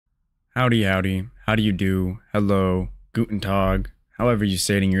Howdy, howdy. How do you do? Hello, guten tag, however you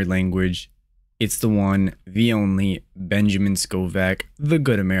say it in your language. It's the one, the only, Benjamin Scovach, the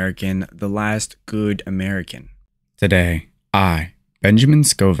good American, the last good American. Today, I, Benjamin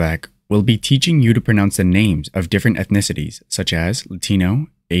Scovach, will be teaching you to pronounce the names of different ethnicities, such as Latino,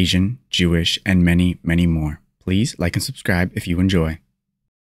 Asian, Jewish, and many, many more. Please like and subscribe if you enjoy.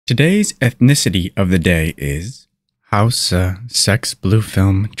 Today's ethnicity of the day is Hausa Sex Blue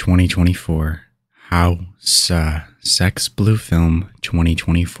Film 2024. Hausa Sex Blue Film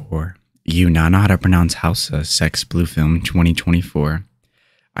 2024. You now know how to pronounce Hausa Sex Blue Film 2024.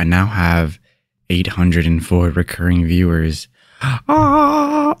 I now have 804 recurring viewers.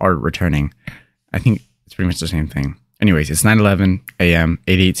 Or returning. I think it's pretty much the same thing. Anyways, it's 9:11 a.m.,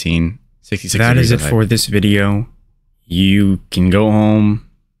 8:18, 66 That degrees is it outside. for this video. You can go home.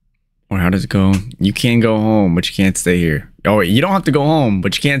 Or how does it go? You can go home, but you can't stay here. Oh, wait, you don't have to go home,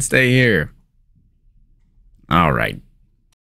 but you can't stay here. All right.